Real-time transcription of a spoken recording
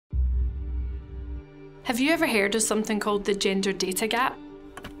Have you ever heard of something called the gender data gap?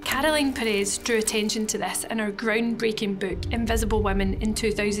 Caroline Perez drew attention to this in her groundbreaking book Invisible Women in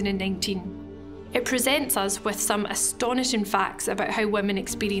 2019. It presents us with some astonishing facts about how women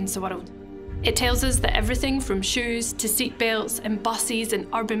experience the world. It tells us that everything from shoes to seatbelts and buses and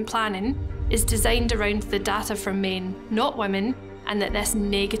urban planning is designed around the data from men, not women, and that this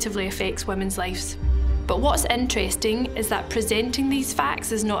negatively affects women's lives. But what's interesting is that presenting these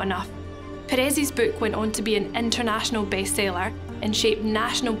facts is not enough. Perez's book went on to be an international bestseller and shape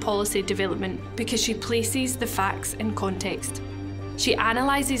national policy development because she places the facts in context. She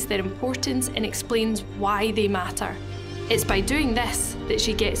analyses their importance and explains why they matter. It's by doing this that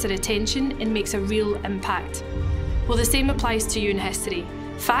she gets their attention and makes a real impact. Well, the same applies to you in history.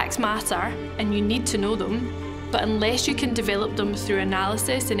 Facts matter and you need to know them, but unless you can develop them through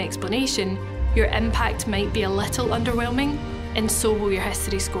analysis and explanation, your impact might be a little underwhelming, and so will your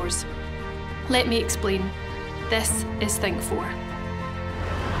history scores. Let me explain. This is Think 4.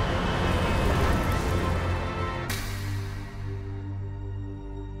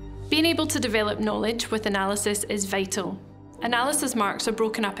 Being able to develop knowledge with analysis is vital. Analysis marks are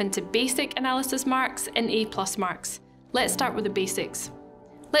broken up into basic analysis marks and A+ marks. Let's start with the basics.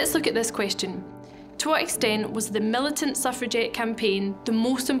 Let's look at this question. To what extent was the militant suffragette campaign the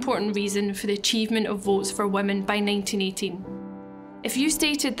most important reason for the achievement of votes for women by 1918? If you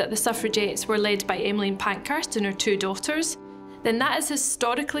stated that the suffragettes were led by Emmeline Pankhurst and her 2 daughters, then that is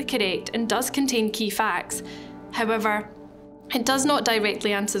historically correct and does contain key facts. However, it does not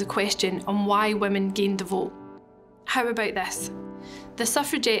directly answer the question on why women gained the vote. How about this? The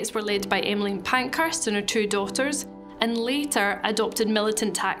suffragettes were led by Emmeline Pankhurst and her 2 daughters, and later adopted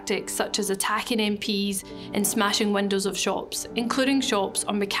militant tactics such as attacking MPs and smashing windows of shops, including shops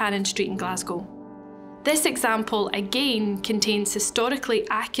on Buchanan Street in Glasgow. This example again contains historically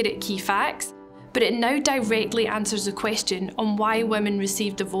accurate key facts, but it now directly answers the question on why women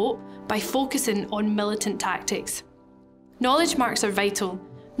received a vote by focusing on militant tactics. Knowledge marks are vital.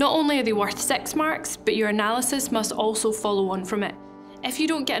 Not only are they worth 6 marks, but your analysis must also follow on from it. If you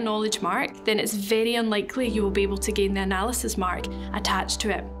don't get a knowledge mark, then it's very unlikely you will be able to gain the analysis mark attached to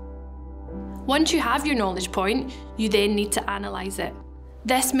it. Once you have your knowledge point, you then need to analyse it.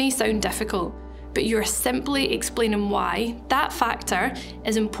 This may sound difficult, but you're simply explaining why that factor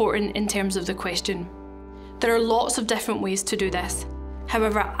is important in terms of the question. There are lots of different ways to do this.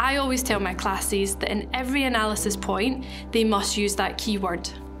 However, I always tell my classes that in every analysis point, they must use that keyword,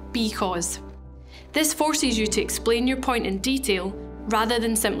 because. This forces you to explain your point in detail rather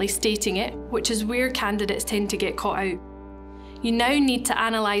than simply stating it, which is where candidates tend to get caught out. You now need to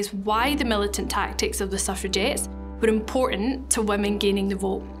analyse why the militant tactics of the suffragettes were important to women gaining the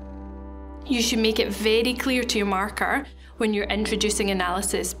vote. You should make it very clear to your marker when you're introducing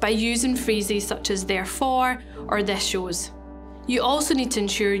analysis by using phrases such as therefore or this shows. You also need to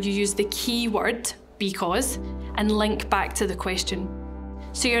ensure you use the key word, because, and link back to the question.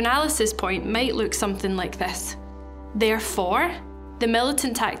 So your analysis point might look something like this. Therefore, the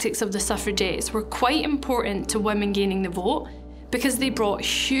militant tactics of the suffragettes were quite important to women gaining the vote because they brought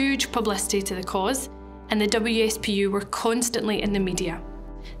huge publicity to the cause, and the WSPU were constantly in the media.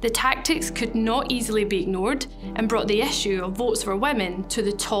 The tactics could not easily be ignored and brought the issue of votes for women to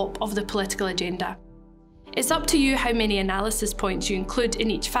the top of the political agenda. It's up to you how many analysis points you include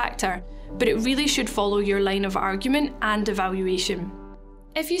in each factor, but it really should follow your line of argument and evaluation.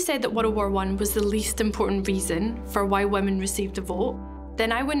 If you said that World War I was the least important reason for why women received a vote,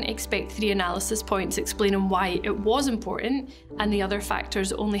 then I wouldn't expect 3 analysis points explaining why it was important and the other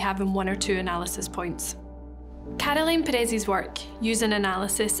factors only having 1 or 2 analysis points. Caroline Perez's work, using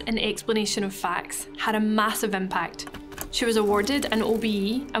analysis and explanation of facts, had a massive impact. She was awarded an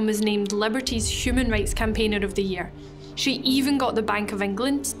OBE and was named Liberty's Human Rights Campaigner of the Year. She even got the Bank of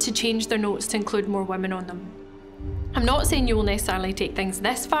England to change their notes to include more women on them. I'm not saying you will necessarily take things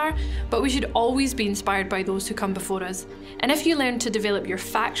this far, but we should always be inspired by those who come before us. And if you learn to develop your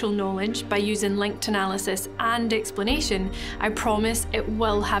factual knowledge by using linked analysis and explanation, I promise it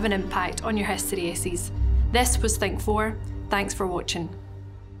will have an impact on your history essays. This was Think 4. Thanks for watching.